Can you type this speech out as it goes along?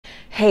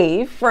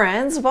Hey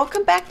friends,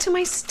 welcome back to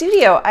my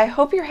studio. I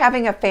hope you're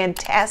having a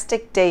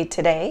fantastic day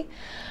today.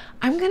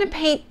 I'm going to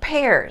paint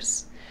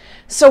pears.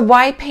 So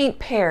why paint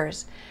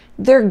pears?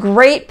 They're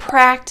great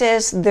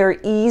practice. They're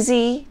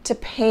easy to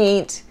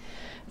paint.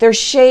 Their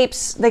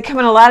shapes, they come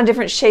in a lot of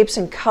different shapes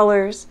and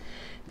colors.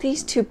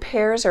 These two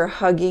pears are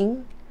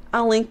hugging.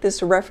 I'll link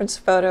this reference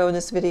photo in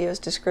this video's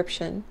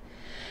description.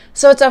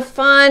 So it's a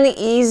fun,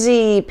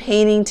 easy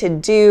painting to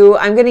do.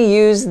 I'm going to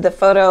use the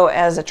photo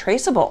as a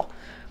traceable.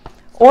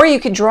 Or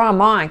you could draw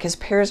them on because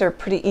pears are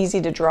pretty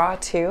easy to draw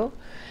too.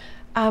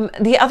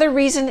 The other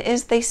reason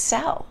is they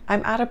sell.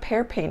 I'm out of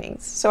pear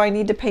paintings, so I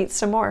need to paint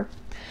some more.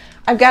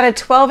 I've got a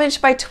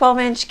 12" by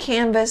 12"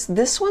 canvas.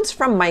 This one's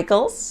from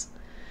Michael's.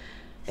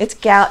 It's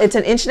an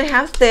 1.5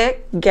 inches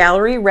thick,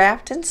 gallery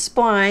wrapped and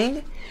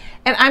splined.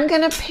 And I'm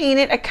going to paint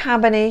it a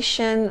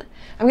combination,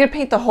 I'm going to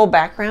paint the whole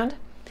background,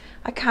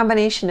 a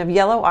combination of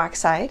yellow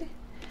oxide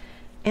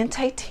and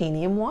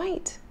titanium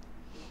white.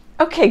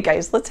 Okay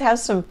guys, let's have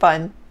some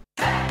fun.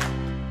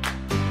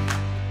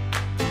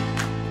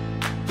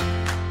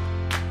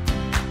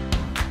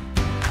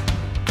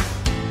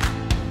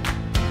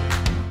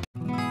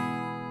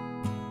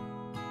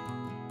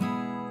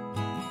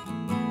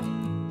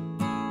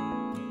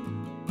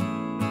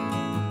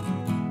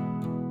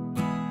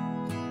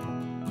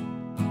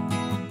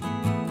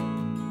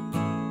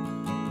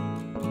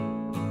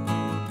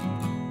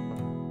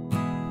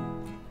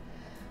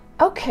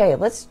 Okay,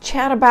 let's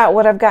chat about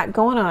what I've got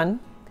going on.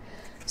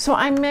 So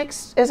I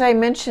mixed, as I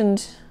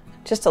mentioned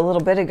just a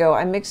little bit ago,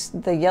 I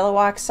mixed the yellow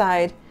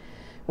oxide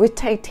with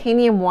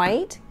titanium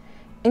white,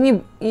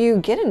 and you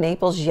get a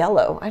Naples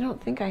yellow. I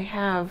don't think I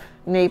have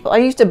Naples. I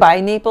used to buy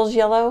Naples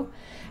yellow,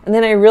 and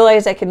then I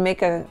realized I could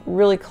make a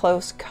really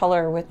close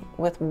color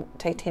with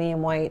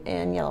titanium white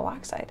and yellow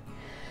oxide.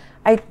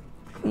 I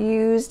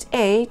used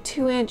a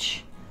 2"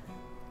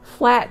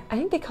 flat, I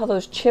think they call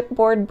those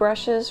chipboard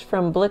brushes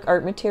from Blick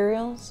Art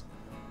Materials,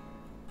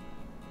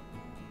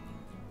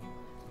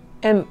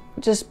 and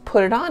just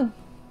put it on.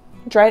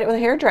 Dried it with a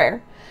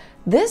hairdryer.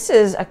 This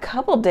is a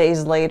couple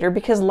days later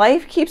because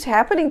life keeps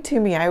happening to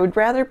me. I would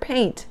rather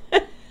paint.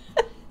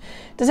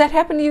 Does that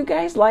happen to you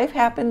guys? Life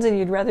happens and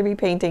you'd rather be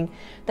painting.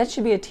 That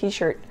should be a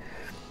t-shirt.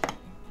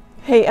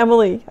 Hey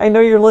Emily, I know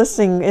you're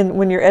listening and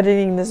when you're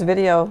editing this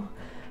video.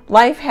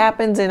 Life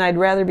happens and I'd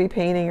rather be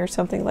painting or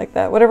something like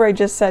that. Whatever I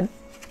just said.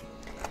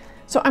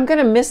 So I'm going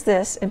to mist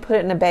this and put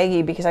it in a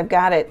baggie because I've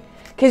got it.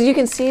 Because you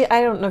can see,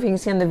 I don't know if you can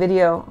see on the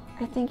video.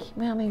 I think,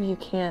 well, maybe you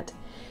can't.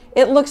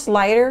 It looks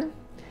lighter,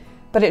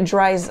 but it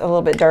dries a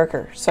little bit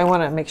darker. So I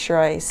want to make sure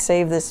I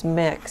save this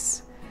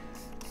mix.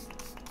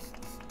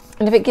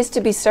 And if it gets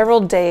to be several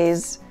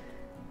days,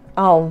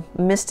 I'll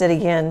mist it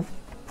again.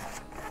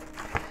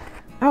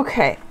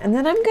 Okay, and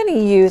then I'm going to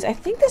use, I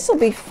think this will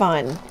be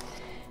fun.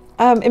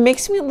 It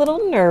makes me a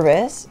little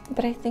nervous,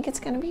 but I think it's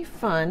going to be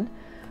fun.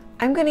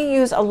 I'm going to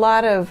use a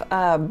lot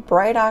of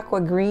bright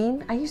aqua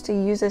green. I used to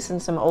use this in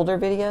some older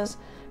videos.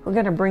 We're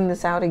going to bring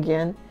this out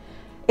again.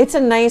 It's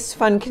a nice,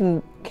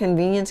 fun,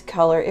 convenience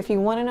color. If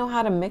you want to know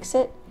how to mix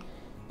it,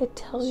 it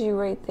tells you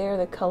right there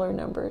the color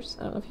numbers.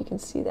 I don't know if you can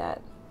see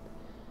that.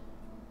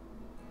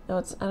 No,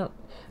 it's, I don't.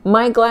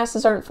 My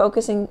glasses aren't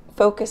focusing,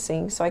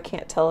 so I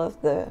can't tell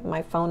if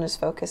my phone is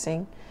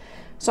focusing.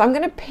 So I'm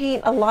going to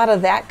paint a lot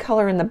of that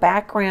color in the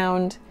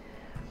background.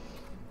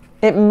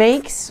 It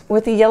makes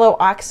with the yellow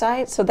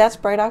oxide, so that's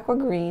bright aqua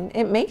green.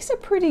 It makes a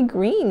pretty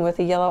green with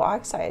the yellow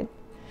oxide.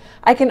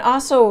 I can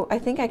also, I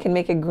think I can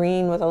make a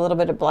green with a little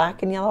bit of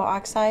black and yellow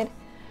oxide.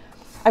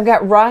 I've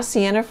got raw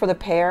sienna for the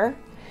pear.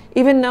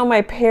 Even though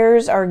my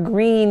pears are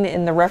green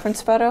in the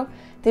reference photo,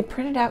 they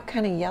printed out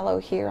kind of yellow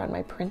here on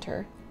my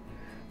printer.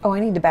 Oh,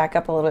 I need to back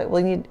up a little bit.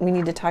 We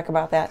need to talk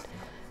about that.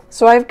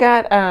 So I've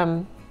got,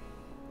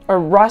 or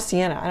raw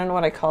sienna. I don't know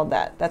what I called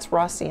that. That's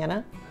raw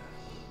sienna.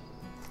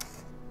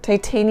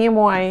 Titanium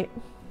white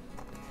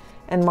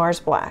and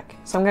Mars black.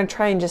 So I'm going to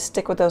try and just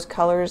stick with those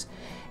colors.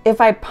 If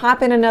I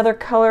pop in another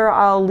color,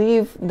 I'll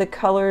leave the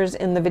colors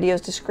in the video's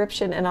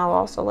description and I'll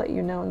also let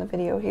you know in the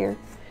video here.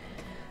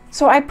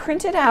 So I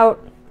printed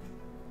out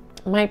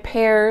my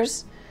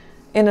pears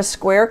in a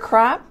square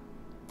crop,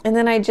 and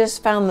then I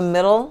just found the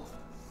middle,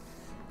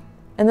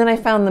 and then I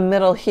found the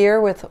middle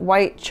here with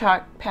white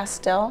chalk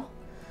pastel.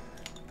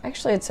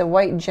 Actually, it's a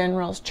white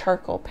General's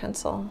charcoal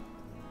pencil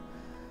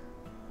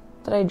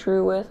that I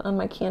drew with on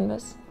my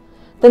canvas.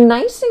 The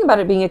nice thing about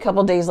it being a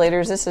couple days later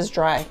is this is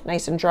dry,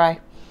 nice and dry.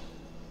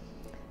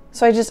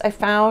 So I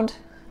found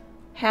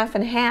half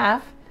and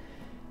half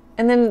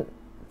and then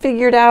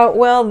figured out,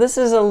 well, this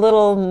is a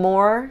little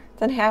more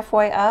than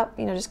halfway up.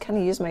 You know, just kind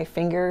of use my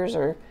fingers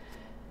or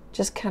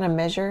just kind of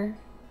measure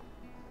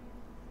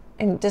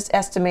and just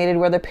estimated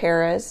where the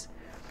pear is.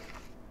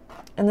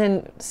 And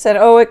then said,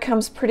 oh, it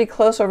comes pretty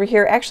close over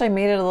here. Actually, I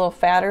made it a little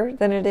fatter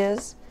than it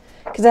is.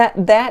 Because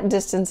that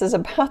distance is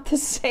about the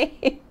same.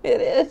 It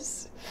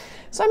is.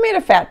 So I made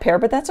a fat pear,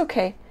 but that's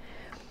okay.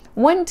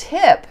 One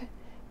tip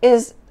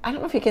is, I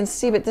don't know if you can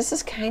see, but this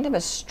is kind of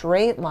a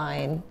straight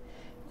line.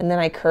 And then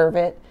I curve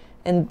it.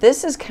 And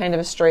this is kind of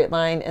a straight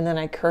line, and then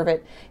I curve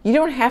it. You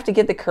don't have to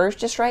get the curves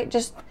just right.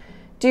 Just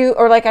do,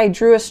 or like I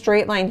drew a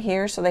straight line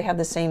here so they have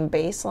the same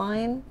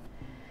baseline.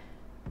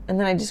 And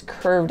then I just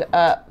curved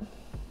up.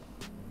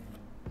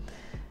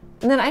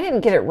 And then I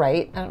didn't get it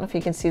right. I don't know if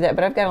you can see that,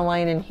 but I've got a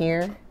line in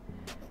here.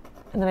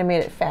 And then I made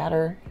it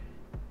fatter.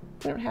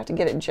 You don't have to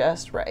get it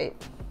just right.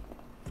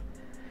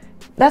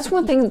 That's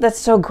one thing that's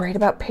so great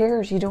about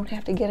pears. You don't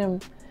have to get them.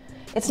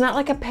 It's not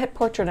like a pet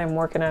portrait I'm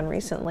working on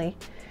recently.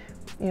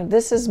 You know,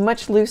 this is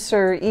much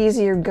looser,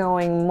 easier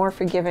going, more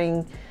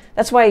forgiving.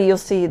 That's why you'll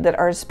see that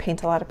artists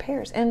paint a lot of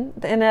pears. And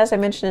as I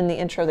mentioned in the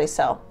intro, they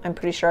sell. I'm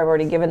pretty sure I've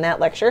already given that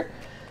lecture.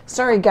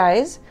 Sorry,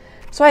 guys.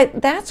 So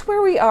that's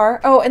where we are.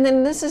 Oh, and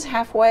then this is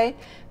halfway,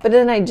 but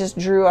then I just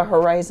drew a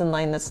horizon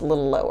line that's a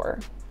little lower.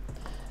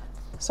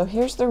 So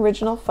here's the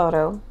original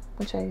photo,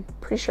 which I'm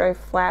pretty sure I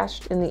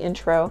flashed in the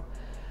intro.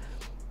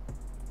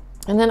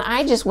 And then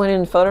I just went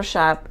in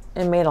Photoshop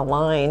and made a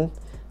line,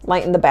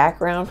 lightened the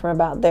background from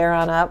about there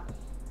on up,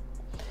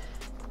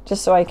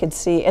 just so I could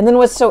see. And then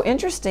what's so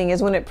interesting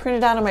is when it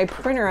printed out on my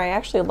printer, I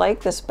actually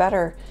like this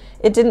better.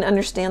 It didn't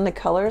understand the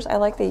colors. I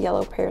like the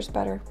yellow pears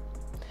better.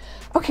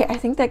 Okay, I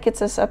think that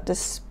gets us up to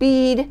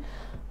speed.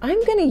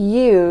 I'm gonna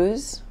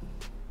use,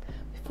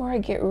 before I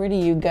get rid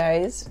of you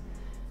guys,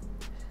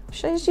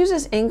 should I just use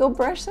this angle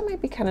brush? That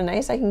might be kind of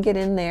nice. I can get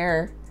in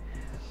there.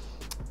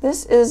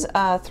 This is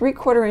a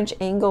 3/4 inch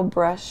angle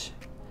brush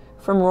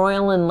from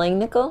Royal and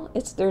Langnickel.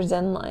 It's their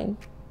Zen line.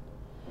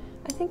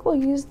 I think we'll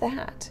use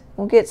that.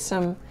 We'll get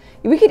some,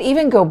 we could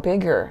even go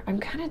bigger. I'm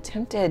kind of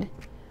tempted.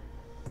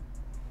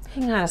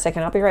 Hang on a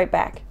second, I'll be right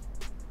back.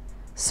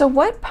 So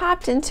what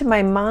popped into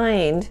my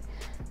mind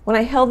when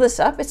I held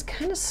this up, it's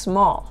kind of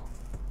small.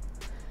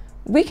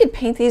 We could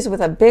paint these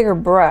with a bigger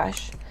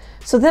brush.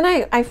 So then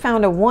I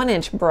found a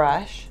 1-inch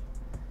brush.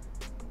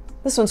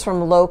 This one's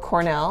from Low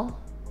Cornell.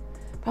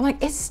 I'm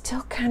like, it's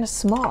still kind of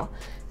small.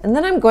 And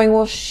then I'm going,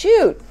 well,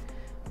 shoot,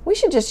 we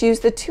should just use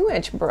the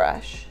 2-inch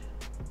brush.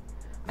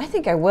 I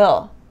think I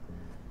will.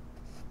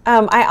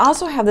 I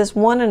also have this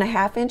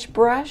 1.5-inch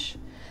brush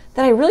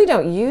that I really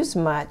don't use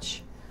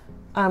much.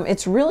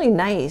 It's really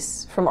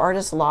nice from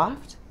Artist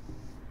Loft,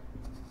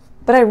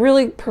 but I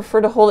really prefer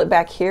to hold it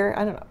back here.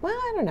 I don't know. Well,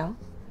 I don't know.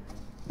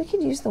 We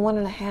could use the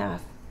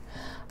 1.5.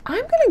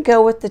 I'm going to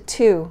go with the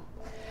 2.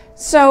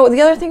 So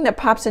the other thing that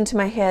pops into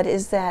my head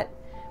is that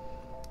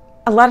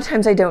a lot of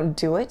times I don't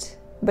do it,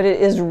 but it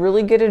is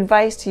really good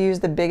advice to use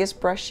the biggest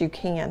brush you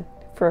can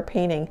for a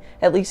painting.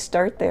 At least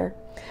start there.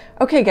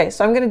 Okay, guys,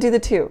 so I'm going to do the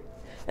 2,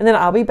 and then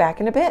I'll be back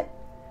in a bit.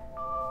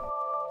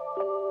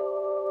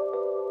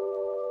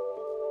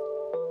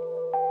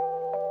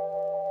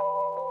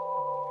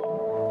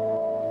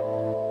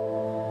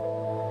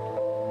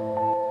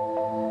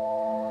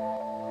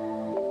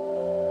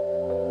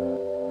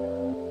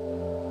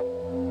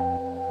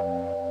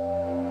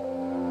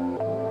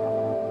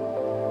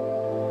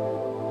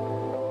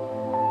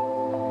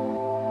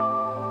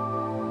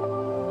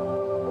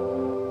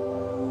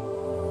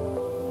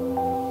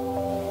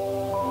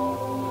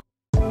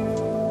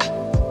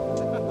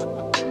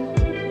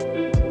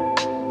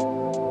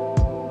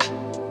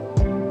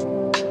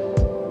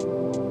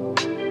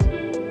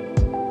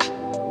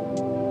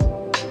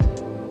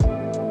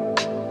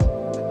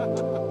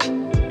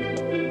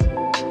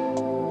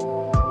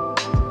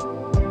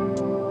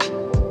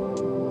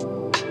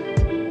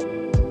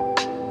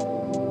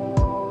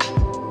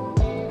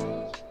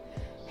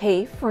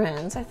 Hey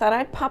friends, I thought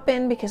I'd pop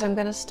in because I'm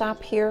gonna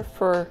stop here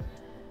for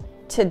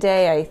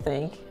today, I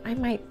think. I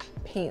might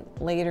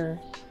paint later,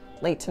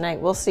 late tonight,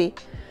 we'll see.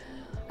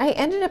 I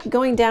ended up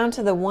going down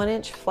to the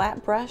 1-inch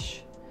flat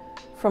brush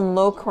from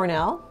Low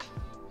Cornell,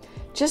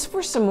 just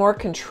for some more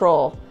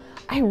control.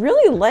 I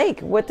really like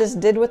what this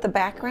did with the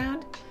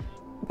background,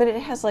 but it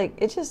has like,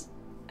 I just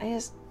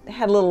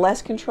had a little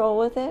less control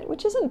with it,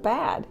 which isn't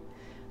bad.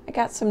 I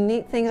got some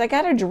neat things. I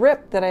got a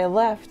drip that I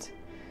left.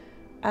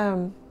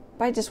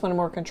 I just wanted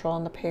more control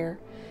on the pear.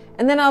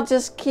 And then I'll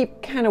just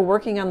keep kind of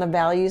working on the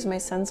values. My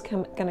sun's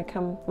gonna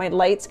come, my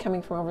light's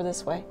coming from over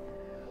this way.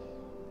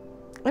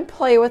 And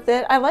play with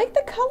it. I like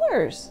the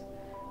colors.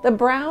 The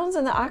browns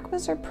and the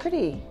aquas are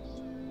pretty.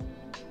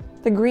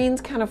 The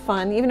green's kind of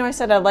fun. Even though I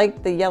said I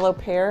like the yellow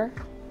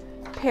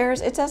pears,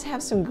 it does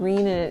have some green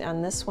in it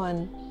on this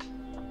one.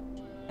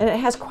 And it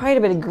has quite a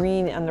bit of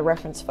green on the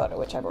reference photo,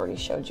 which I've already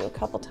showed you a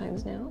couple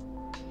times now.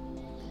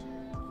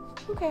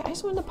 Okay, I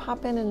just wanted to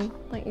pop in and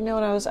let you know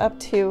what I was up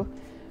to.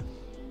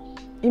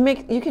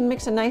 You can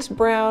mix a nice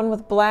brown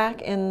with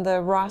black and the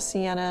raw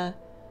sienna.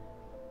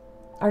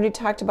 I already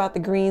talked about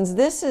the greens.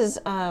 This is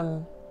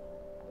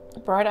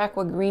bright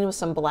aqua green with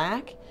some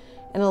black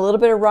and a little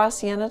bit of raw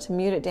sienna to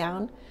mute it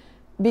down,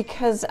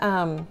 because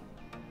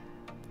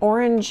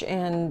orange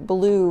and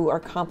blue are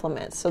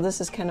complements. So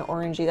this is kind of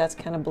orangey, that's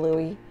kind of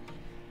bluey.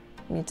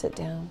 Mutes it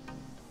down.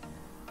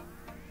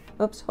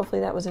 Oops,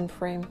 hopefully that was in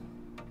frame.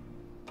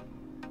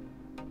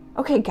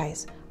 Okay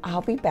guys,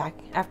 I'll be back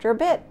after a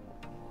bit.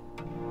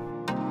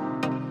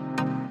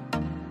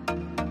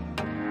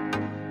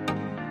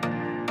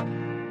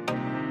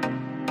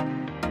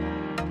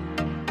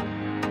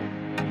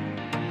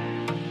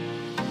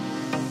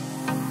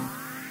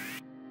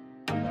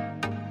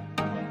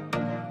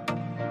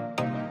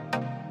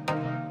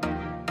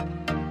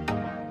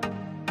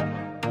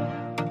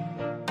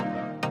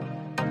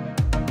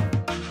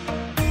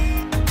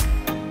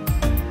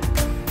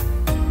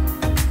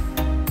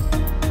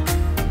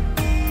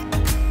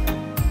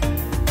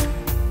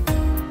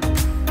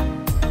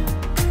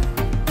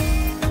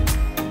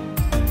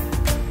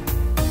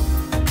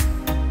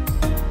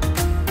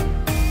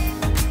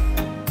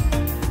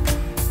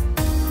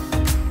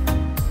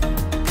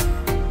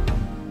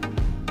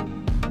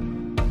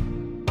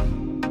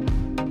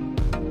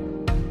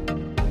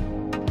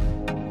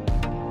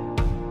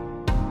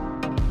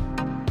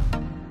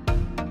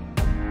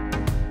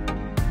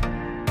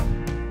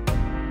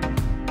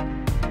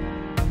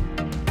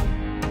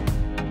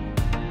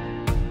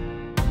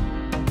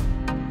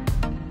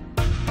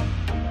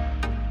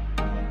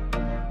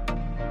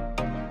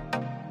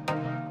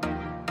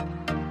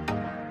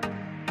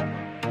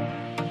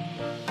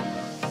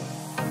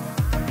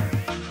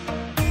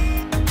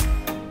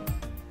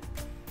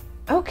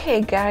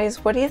 Okay,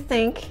 guys, what do you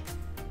think?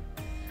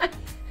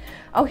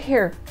 Oh,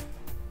 here.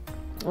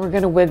 We're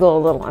gonna wiggle a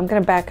little. I'm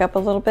gonna back up a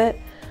little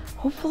bit.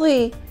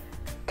 Hopefully,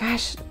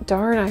 gosh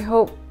darn, I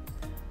hope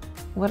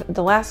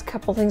the last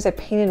couple things I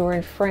painted were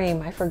in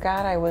frame. I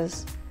forgot I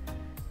was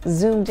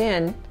zoomed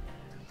in.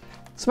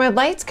 So my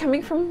light's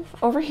coming from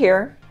over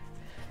here,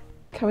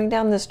 coming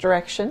down this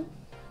direction.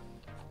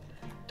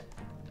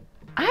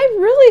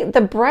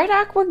 The bright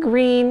aqua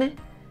green,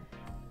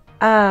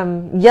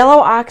 yellow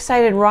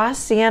oxide and raw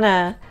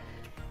sienna.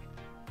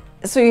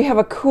 So you have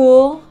a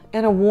cool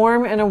and a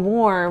warm and a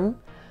warm.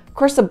 Of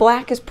course, the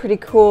black is pretty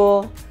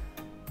cool.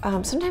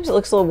 Sometimes it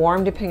looks a little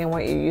warm depending on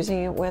what you're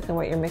using it with and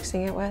what you're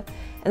mixing it with.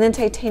 And then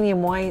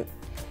titanium white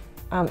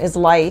is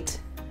light.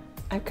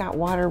 I've got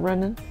water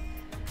running.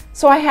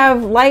 So I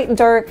have light and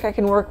dark I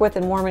can work with,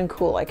 and warm and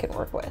cool I can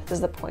work with, is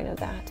the point of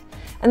that.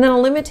 And then a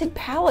limited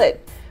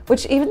palette,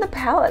 which even the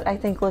palette I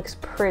think looks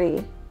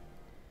pretty.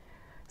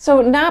 So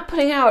not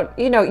putting out,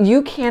 you know,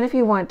 you can if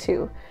you want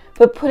to,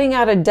 but putting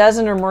out a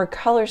dozen or more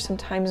colors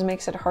sometimes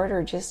makes it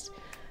harder. Just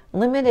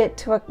limit it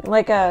to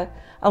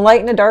a light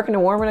and a dark and a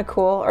warm and a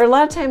cool. Or a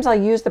lot of times I'll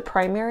use the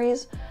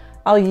primaries.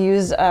 I'll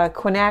use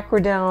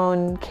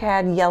quinacridone,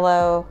 cad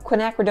yellow,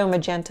 quinacridone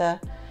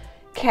magenta,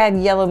 cad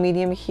yellow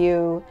medium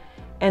hue,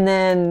 and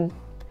then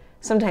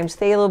sometimes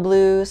phthalo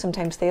blue,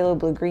 sometimes phthalo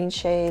blue green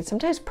shade,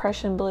 sometimes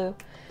Prussian blue.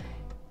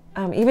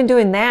 Even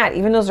doing that,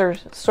 even those are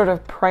sort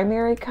of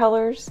primary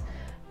colors,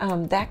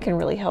 that can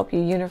really help you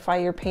unify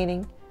your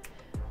painting.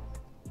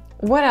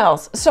 What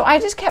else? So I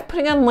just kept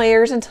putting on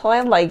layers until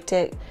I liked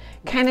it,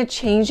 kind of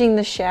changing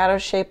the shadow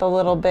shape a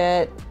little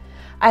bit.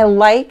 I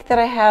like that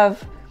I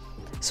have,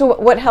 so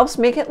what helps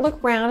make it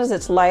look round is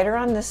it's lighter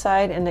on this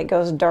side and it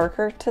goes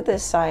darker to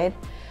this side.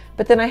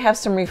 But then I have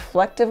some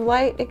reflective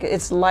light.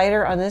 It's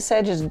lighter on this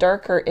edge, it's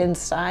darker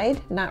inside,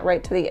 not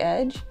right to the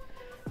edge,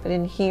 but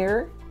in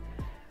here.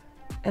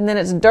 And then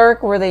it's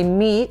dark where they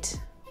meet,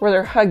 where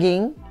they're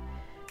hugging.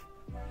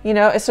 You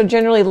know, so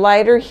generally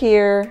lighter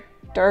here,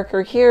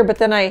 darker here, but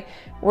then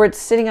where it's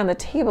sitting on the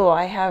table,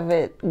 I have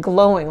it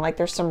glowing, like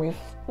there's some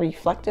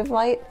reflective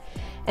light.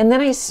 And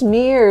then I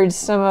smeared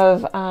some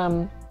of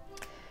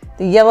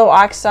the yellow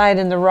oxide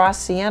and the raw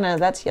sienna,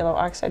 that's yellow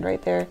oxide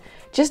right there,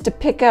 just to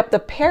pick up the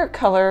pear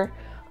color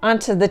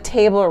onto the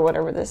table or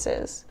whatever this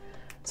is.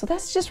 So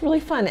that's just really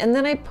fun. And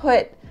then I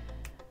put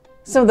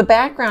some of the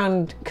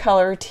background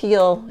color,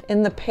 teal,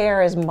 in the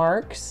pear as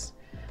marks,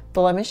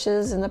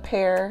 blemishes in the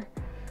pear.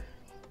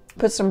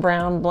 Put some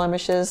brown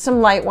blemishes,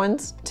 some light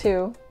ones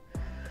too.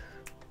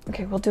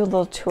 Okay, we'll do a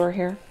little tour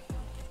here.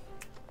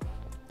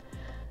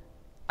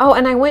 Oh,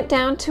 and I went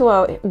down to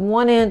a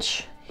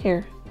 1-inch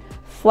here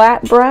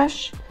flat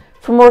brush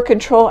for more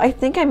control. I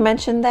think I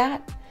mentioned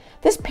that.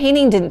 This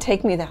painting didn't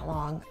take me that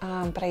long,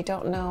 but I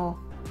don't know,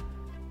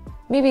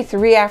 maybe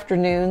 3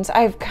 afternoons.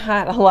 I've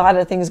got a lot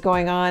of things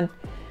going on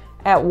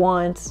at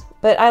once,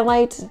 but I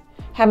liked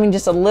having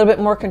just a little bit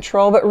more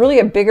control, but really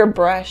a bigger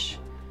brush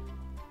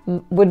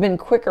would have been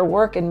quicker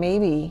work and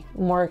maybe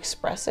more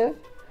expressive.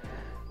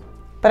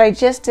 But I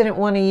just didn't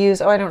want to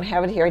use, oh, I don't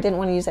have it here. I didn't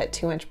want to use that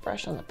 2-inch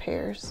brush on the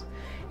pears.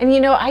 And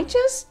you know, I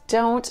just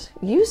don't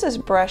use this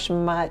brush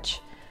much.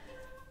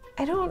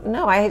 I don't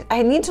know,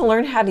 I need to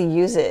learn how to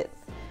use it.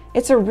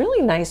 It's a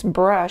really nice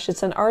brush.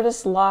 It's an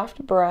Artist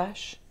Loft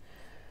brush.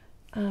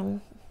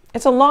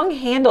 It's a long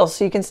handle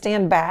so you can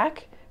stand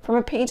back from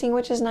a painting,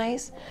 which is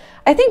nice.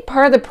 I think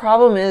part of the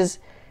problem is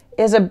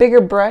a bigger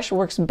brush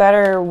works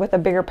better with a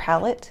bigger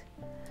palette.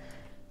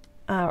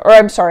 Or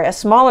I'm sorry, a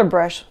smaller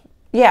brush.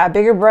 Yeah, a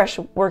bigger brush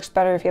works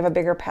better if you have a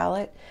bigger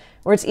palette.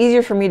 Or it's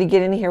easier for me to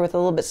get in here with a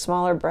little bit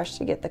smaller brush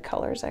to get the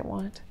colors I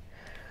want.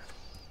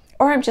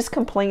 Or I'm just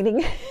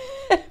complaining.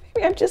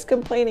 Maybe I'm just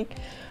complaining.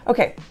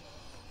 Okay,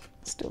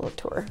 let's do a little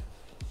tour.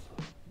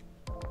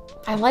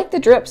 I like the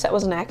drips. That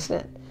was an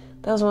accident.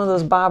 That was one of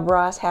those Bob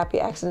Ross happy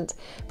accidents.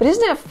 But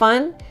isn't that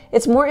fun?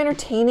 It's more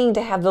entertaining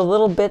to have the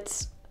little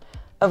bits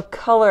of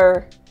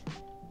color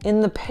in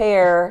the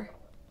pear.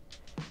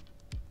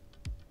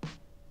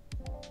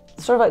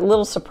 Sort of like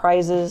little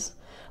surprises,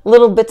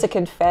 little bits of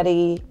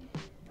confetti,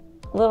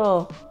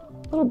 little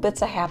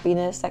bits of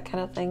happiness, that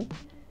kind of thing.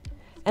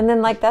 And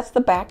then like that's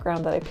the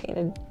background that I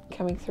painted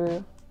coming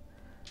through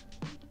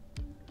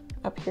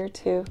up here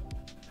too.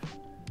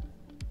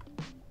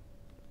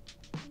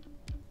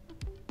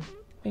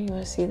 Maybe you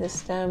want to see the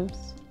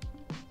stems.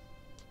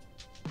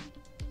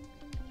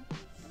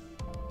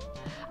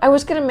 I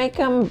was gonna make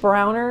them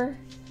browner,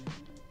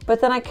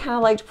 but then I kind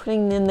of liked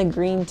putting in the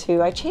green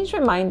too. I change my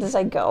mind as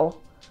I go.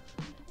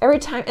 Every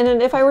time, and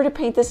then if I were to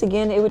paint this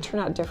again, it would turn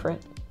out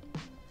different.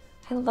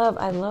 I love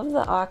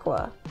the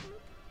aqua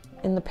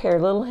in the pear,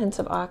 little hints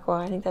of aqua.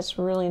 I think that's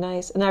really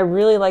nice. And I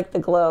really like the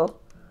glow.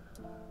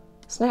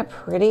 Isn't that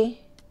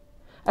pretty?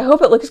 I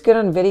hope it looks good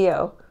on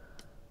video.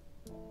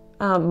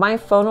 My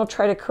phone will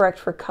try to correct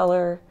for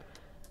color.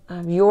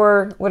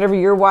 Whatever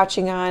you're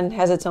watching on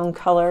has its own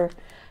color.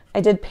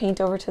 I did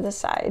paint over to the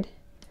side.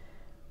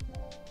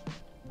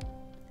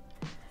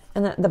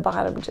 And the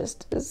bottom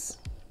just is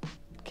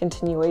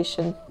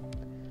continuation.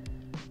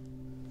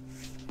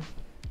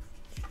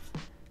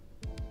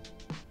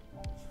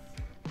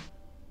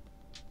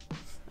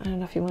 I don't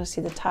know if you want to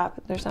see the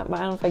top. There's not, I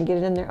don't know if I can get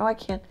it in there. Oh, I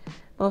can.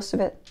 Most of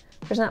it.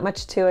 There's not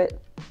much to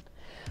it.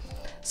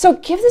 So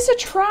give this a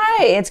try.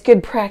 It's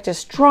good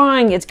practice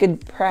drawing. It's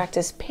good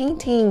practice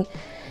painting.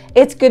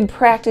 It's good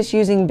practice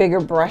using bigger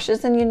brushes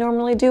than you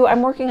normally do.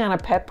 I'm working on a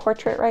pet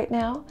portrait right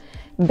now.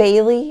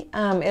 Bailey.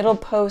 It'll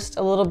post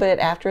a little bit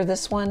after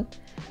this one,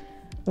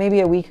 maybe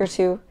a week or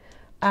two.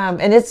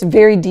 And it's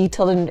very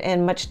detailed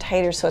and much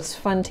tighter, so it's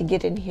fun to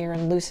get in here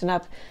and loosen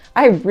up.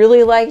 I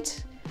really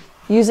liked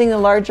using the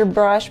larger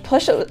brush,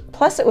 plus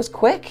it was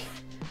quick.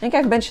 I think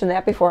I've mentioned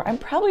that before. I'm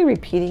probably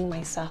repeating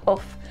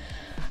myself.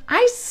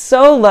 I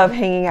so love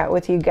hanging out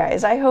with you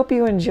guys. I hope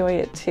you enjoy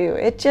it too.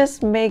 It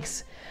just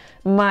makes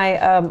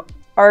my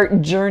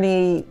art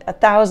journey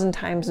 1,000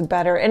 times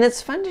better, and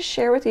it's fun to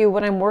share with you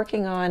what I'm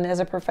working on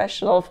as a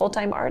professional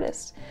full-time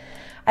artist.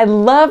 I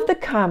love the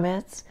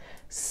comments.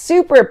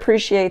 Super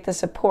appreciate the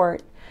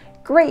support.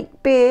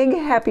 Great big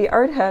happy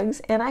art hugs,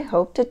 and I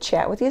hope to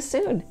chat with you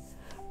soon.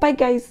 Bye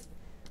guys.